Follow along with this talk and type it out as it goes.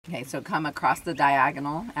Okay, so come across the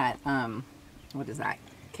diagonal at, what is that?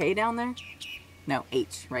 K down there? No,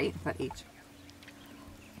 H, right? Is that H?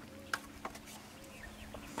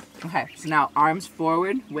 Okay, so now arms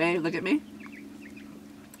forward, way, look at me.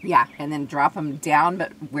 Yeah, and then drop them down,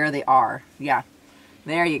 but where they are. Yeah,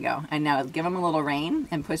 there you go. And now give them a little rein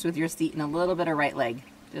and push with your seat and a little bit of right leg,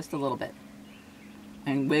 just a little bit.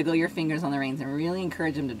 And wiggle your fingers on the reins and really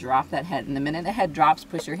encourage them to drop that head. And the minute the head drops,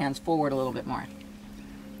 push your hands forward a little bit more.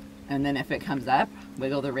 And then if it comes up,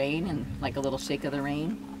 wiggle the rein and like a little shake of the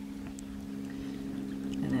rein.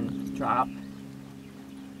 And then drop.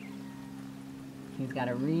 You've got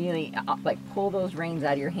to really like pull those reins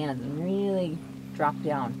out of your hands and really drop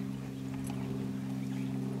down.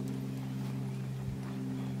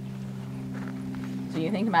 So you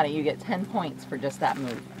think about it, you get 10 points for just that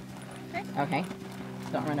move. Okay?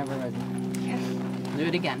 Don't run over Rosie. Yeah. Do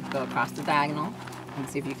it again. Go across the diagonal and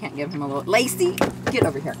see if you can't give him a little... Lacey, get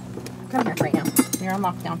over here. Come here right now. You're on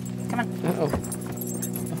lockdown. Come on. Uh-oh.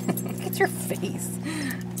 Look at your face.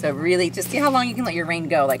 So really, just see how long you can let your rein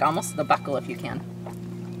go, like almost to the buckle if you can.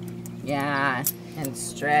 Yeah, and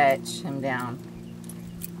stretch him down.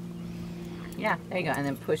 Yeah, there you go. And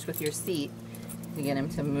then push with your seat to get him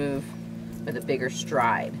to move with a bigger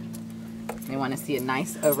stride. You want to see a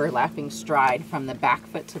nice overlapping stride from the back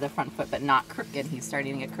foot to the front foot, but not crooked. He's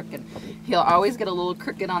starting to get crooked. He'll always get a little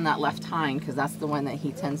crooked on that left hind because that's the one that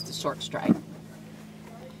he tends to short stride.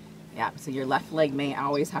 Yeah, so your left leg may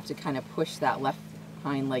always have to kind of push that left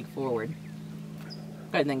hind leg forward.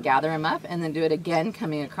 And then gather him up and then do it again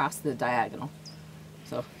coming across the diagonal.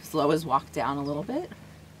 So slow as walk down a little bit.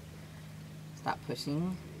 Stop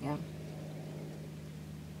pushing. Yep.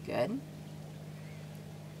 Good.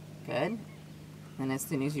 Good. And as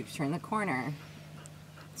soon as you turn the corner,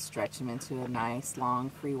 stretch him into a nice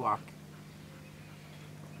long free walk.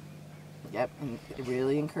 Yep, and it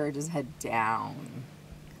really encourages head down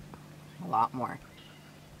a lot more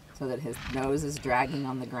so that his nose is dragging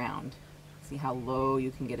on the ground. See how low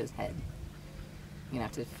you can get his head. You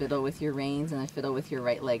have to fiddle with your reins and then fiddle with your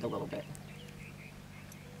right leg a little bit.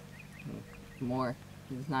 More.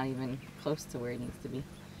 He's not even close to where he needs to be.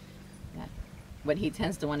 Yeah. What he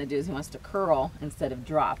tends to want to do is he wants to curl instead of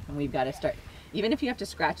drop. And we've got to start, even if you have to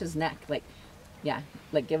scratch his neck, like, yeah,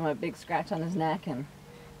 like give him a big scratch on his neck and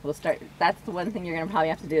we'll start. That's the one thing you're going to probably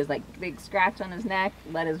have to do is like big scratch on his neck,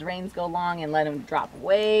 let his reins go long and let him drop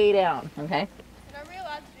way down, okay? Are we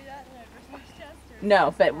allowed to do that in a reverse chest?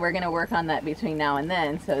 No, but we're going to work on that between now and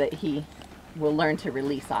then so that he will learn to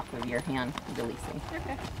release off of your hand releasing.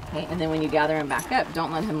 Okay. Okay, and then when you gather him back up,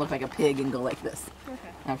 don't let him look like a pig and go like this. Okay.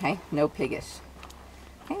 Okay, no piggish.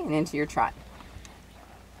 Okay, and into your trot.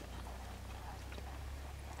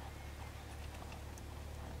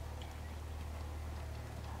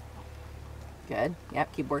 Good.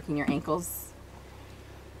 Yep, keep working your ankles.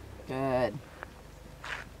 Good.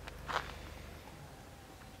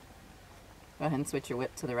 Go ahead and switch your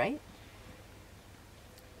whip to the right.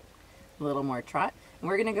 A little more trot. And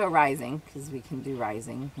we're going to go rising because we can do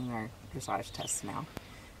rising in our dressage tests now.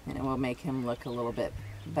 And it will make him look a little bit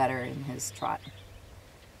better in his trot.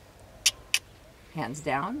 Hands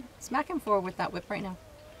down. Smack him forward with that whip right now.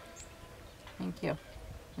 Thank you.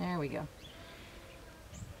 There we go.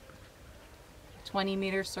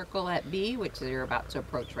 20-meter circle at B, which you're about to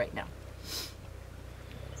approach right now.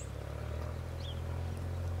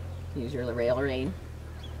 Use your rail rein.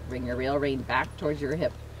 Bring your rail rein back towards your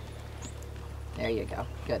hip. There you go.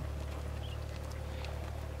 Good.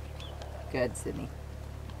 Good, Sydney.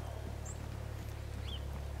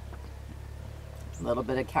 A little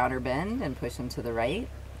bit of counter bend and push him to the right.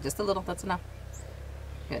 Just a little, that's enough.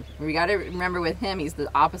 Good. We got to remember with him, he's the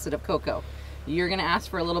opposite of Coco. You're going to ask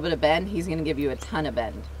for a little bit of bend, he's going to give you a ton of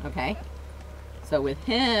bend, okay? So with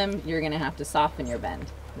him, you're going to have to soften your bend.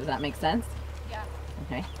 Does that make sense? Yeah.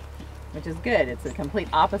 Okay. Which is good. It's a complete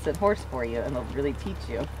opposite horse for you, and they'll really teach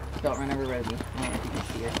you. Don't run over Rosie. I don't know if you can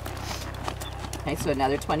see her. Okay, so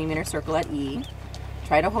another 20-meter circle at E.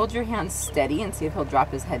 Try to hold your hands steady and see if he'll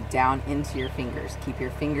drop his head down into your fingers. Keep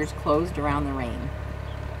your fingers closed around the rein.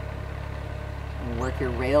 And work your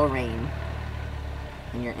rail rein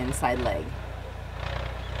and your inside leg.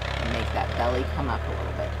 And make that belly come up a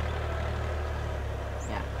little bit.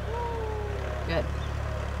 Yeah. Good.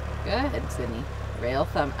 Good, Sydney. Rail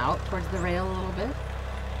thumb out towards the rail a little bit.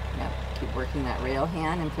 Yep. Keep working that rail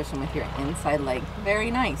hand and pushing with your inside leg.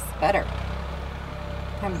 Very nice. Better.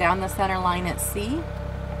 Come down the center line at C.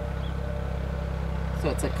 So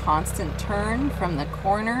it's a constant turn from the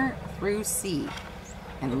corner through C.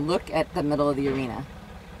 And look at the middle of the arena.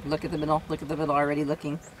 Look at the middle. Look at the middle already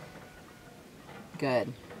looking.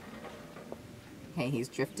 Good. Okay, he's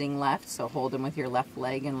drifting left, so hold him with your left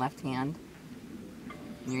leg and left hand.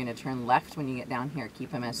 And you're going to turn left when you get down here.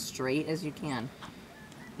 Keep him as straight as you can.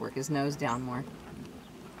 Work his nose down more.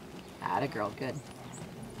 Atta girl, good.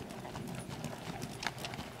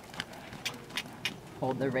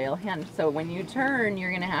 Hold the rail hand. So when you turn, you're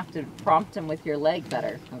going to have to prompt him with your leg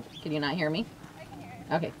better. Can you not hear me? I can hear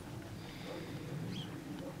it. Okay.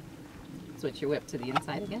 Switch your whip to the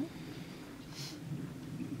inside again.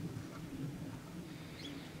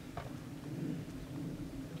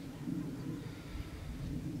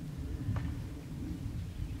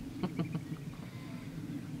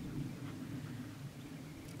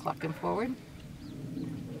 Clock him forward.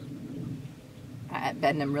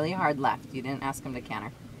 Bend him really hard left. You didn't ask him to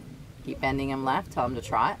canter. Keep bending him left. Tell him to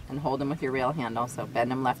trot and hold him with your rail hand also.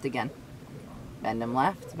 Bend him left again. Bend him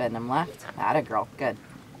left. Bend him left. Atta girl. Good.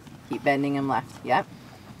 Keep bending him left. Yep.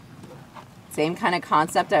 Same kind of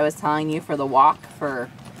concept I was telling you for the walk for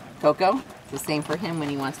Coco. It's the same for him when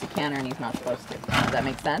he wants to canter and he's not supposed to. Does that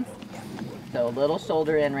make sense? So a little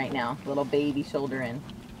shoulder in right now. Little baby shoulder in.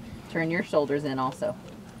 Turn your shoulders in also.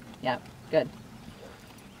 Yep. Good.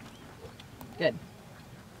 Good.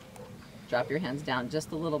 Drop your hands down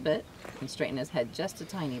just a little bit and straighten his head just a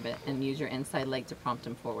tiny bit and use your inside leg to prompt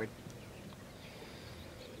him forward.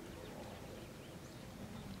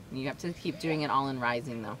 You have to keep doing it all in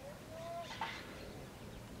rising though.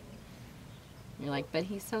 You're like, but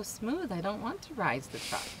he's so smooth, I don't want to rise the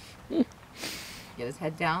trot. Get his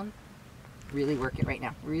head down. Really work it right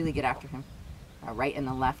now. Really get after him. Right and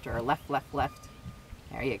the left or left, left, left.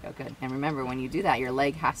 There you go, good. And remember, when you do that, your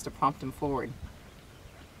leg has to prompt him forward.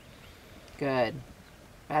 Good.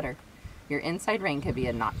 Better. Your inside rein could be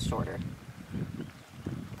a notch shorter.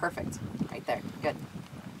 Perfect. Right there. Good.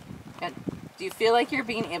 Good. Do you feel like you're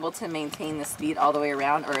being able to maintain the speed all the way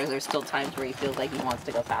around, or are there still times where he feels like he wants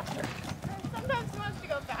to go faster? Sometimes he wants to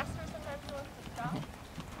go faster, sometimes he wants to stop.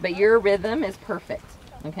 But your rhythm is perfect,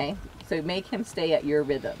 okay? So make him stay at your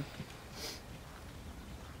rhythm.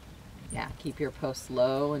 Yeah, keep your post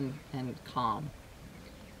low and calm.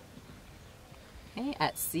 Okay,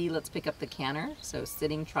 at C, let's pick up the canter. So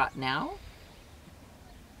sitting trot now.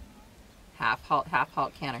 Half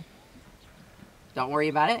halt canter. Don't worry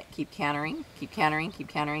about it. Keep cantering, keep cantering, keep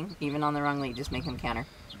cantering. Even on the wrong leg, just make him canter.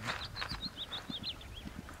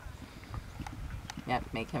 Yep,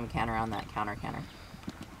 make him canter on that canter.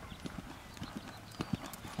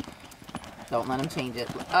 Don't let him change it.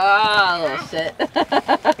 Oh, little shit.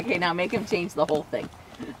 Okay, now make him change the whole thing.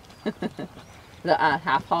 The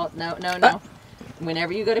half halt. No.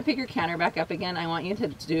 Whenever you go to pick your canter back up again, I want you to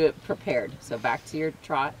do it prepared. So back to your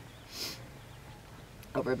trot.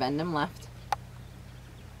 Over bend him left.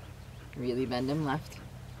 Really bend him left.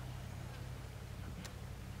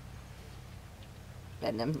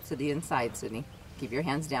 Bend him to the inside, Sydney. Keep your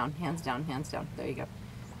hands down, hands down, hands down. There you go.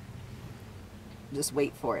 Just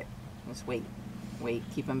wait for it. Just wait. Wait.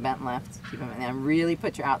 Keep him bent left. Keep him, and then really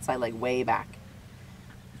put your outside leg way back.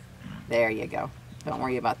 There you go. Don't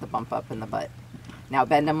worry about the bump up in the butt. Now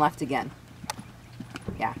bend him left again.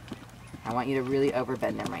 Yeah. I want you to really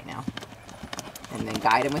overbend him right now. And then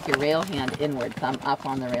guide him with your rail hand inward. Thumb up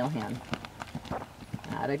on the rail hand.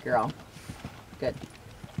 Atta girl. Good.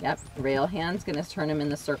 Yep. Rail hand's going to turn him in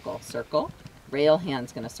the circle. Circle. Rail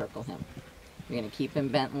hand's going to circle him. You're going to keep him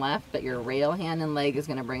bent left, but your rail hand and leg is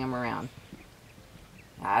going to bring him around.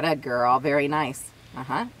 Atta girl. Very nice.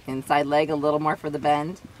 Inside leg a little more for the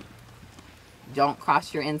bend. Don't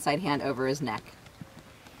cross your inside hand over his neck.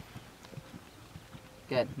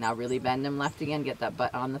 Good. Now really bend him left again. Get that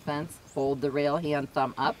butt on the fence. Hold the rail hand,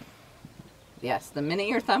 thumb up. Yes, the minute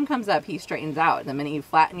your thumb comes up, he straightens out. The minute you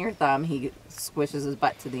flatten your thumb, he squishes his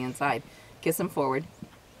butt to the inside. Kiss him forward.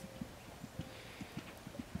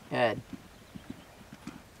 Good.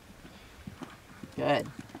 Good.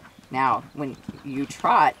 Now, when you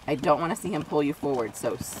trot, I don't want to see him pull you forward.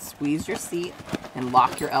 So squeeze your seat and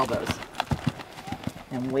lock your elbows.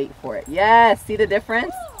 And wait for it. Yes, see the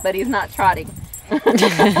difference? But he's not trotting.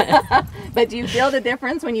 But do you feel the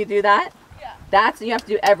difference when you do that? Yeah. That's what you have to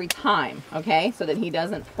do every time, okay? So that he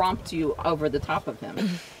doesn't prompt you over the top of him.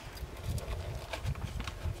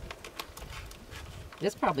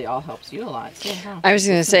 This probably all helps you a lot too, huh? I was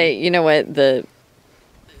going to say, you know what, the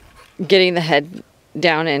getting the head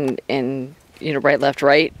down and you know, right, left,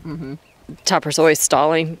 right. Topper's always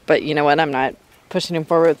stalling, but you know what, I'm not pushing him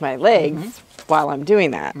forward with my legs while I'm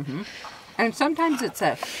doing that. And sometimes it's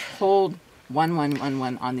a hold 1 1 1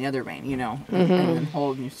 1 on the other rein, you know, and then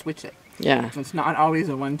hold and you switch it. Yeah. It's not always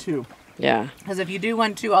a 1 2. Yeah. Because if you do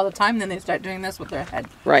 1 2 all the time, then they start doing this with their head.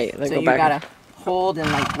 Right. They So go you back. gotta hold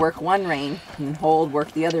and like work one rein and hold,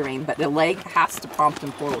 work the other rein, but the leg has to prompt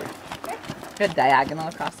him forward. Good, diagonal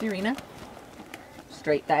across the arena.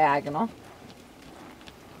 Straight diagonal.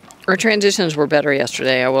 Our transitions were better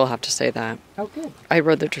yesterday, I will have to say that. Oh, good. I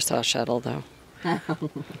rode the dressage saddle, though.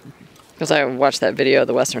 Because I watched that video of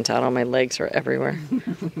the Western saddle, my legs are everywhere.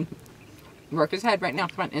 Work his head right now,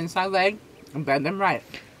 front inside leg, and bend him right.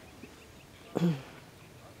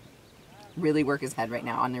 Really work his head right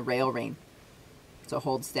now on the rail rein. So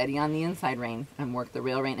hold steady on the inside rein and work the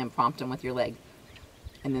rail rein and prompt him with your leg.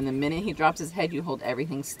 And then the minute he drops his head, you hold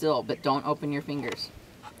everything still, but don't open your fingers.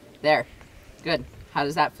 There. Good. How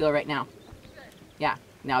does that feel right now? Yeah.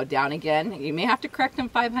 Now down again. You may have to correct him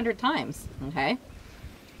 500 times. Okay?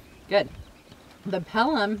 Good. The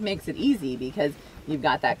Pelham makes it easy because you've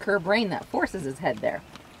got that curved rein that forces his head there.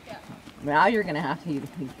 Yeah. Now you're gonna have to,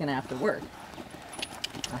 he's gonna have to work.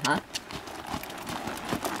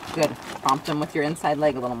 Good. Prompt him with your inside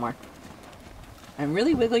leg a little more. And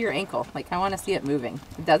really wiggle your ankle. Like, I want to see it moving.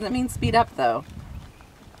 It doesn't mean speed up, though.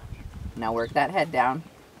 Now work that head down.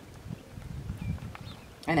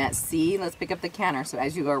 And at C, let's pick up the canter. So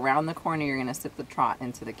as you go around the corner, you're going to sit the trot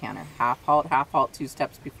into the canter. Half halt, 2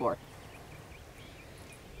 steps before.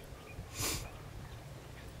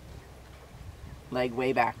 Leg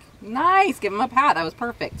way back. Nice! Give him a pat. That was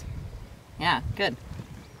perfect. Yeah, good.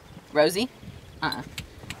 Rosie? Out.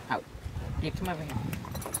 You come over here.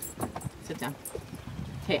 Sit down.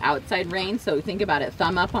 Okay, outside rein. So think about it.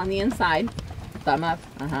 Thumb up on the inside. Thumb up.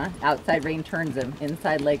 Outside rein turns him.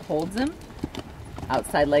 Inside leg holds him.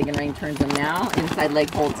 Outside leg and rein turns him now. Inside leg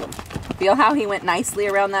holds him. Feel how he went nicely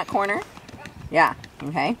around that corner? Yeah.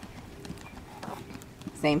 Okay.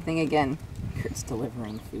 Same thing again. Kurt's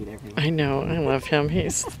delivering food everywhere. I know. I love him.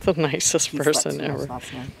 He's the nicest person ever.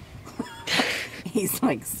 He's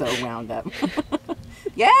like so wound up.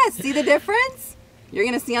 Yes, see the difference? You're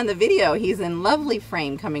going to see on the video, he's in lovely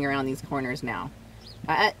frame coming around these corners now.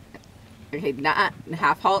 Okay,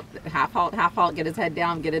 half halt, get his head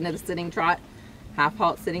down, get into the sitting trot. Half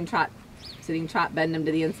halt, sitting trot, bend him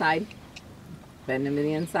to the inside. Bend him to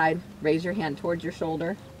the inside. Raise your hand towards your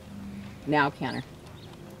shoulder. Now canter.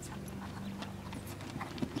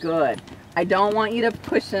 Good. I don't want you to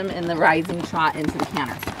push him in the rising trot into the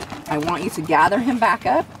canter. I want you to gather him back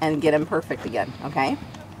up and get him perfect again, okay?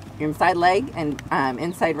 Your inside leg and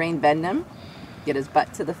inside rein, bend him. Get his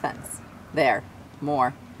butt to the fence. There.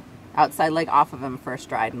 More. Outside leg off of him for a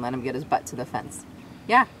stride and let him get his butt to the fence.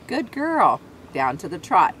 Yeah, good girl. Down to the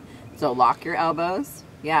trot. So lock your elbows.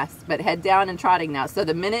 Yes, but head down and trotting now. So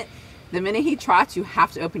the minute he trots, you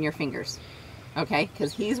have to open your fingers. Okay?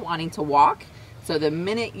 Because he's wanting to walk. So the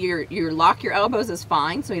minute you lock your elbows is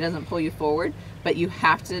fine, so he doesn't pull you forward. But you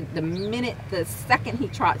have to, the second he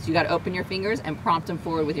trots, you got to open your fingers and prompt him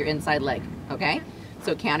forward with your inside leg. Okay?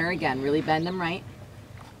 So canter again. Really bend him right.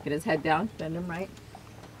 Get his head down. Bend him right.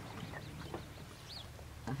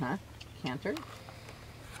 Canter.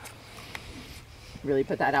 Really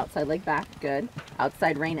put that outside leg back. Good.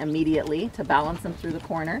 Outside rein immediately to balance him through the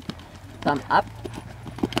corner. Thumb up.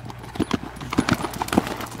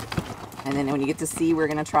 And then when you get to C, we're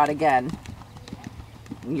going to trot again.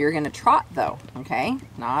 You're going to trot though, okay?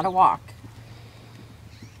 Not a walk.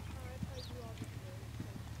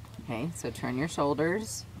 Okay, so turn your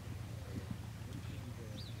shoulders.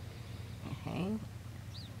 Okay.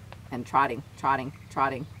 And trotting.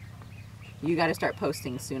 You got to start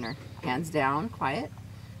posting sooner. Hands down, quiet.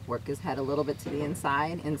 Work his head a little bit to the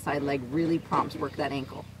inside. Inside leg really prompts. Work that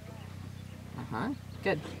ankle.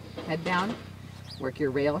 Good. Head down. Work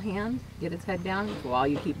your rail hand. Get his head down while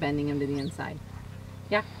you keep bending him to the inside.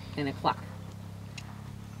 Yeah, and a cluck.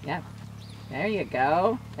 Yeah. There you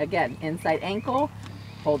go. Again, inside ankle.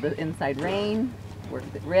 Hold the inside rein.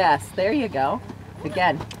 Work the wrist. There you go.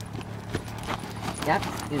 Again. Yep.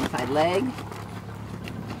 Inside leg.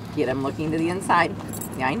 Get him looking to the inside.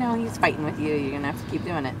 Yeah, I know he's fighting with you. You're going to have to keep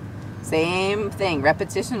doing it. Same thing.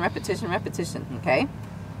 Repetition, repetition, repetition. Okay?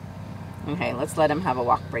 Okay, let's let him have a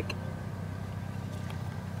walk break.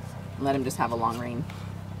 Let him just have a long rein.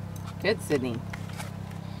 Good, Sydney.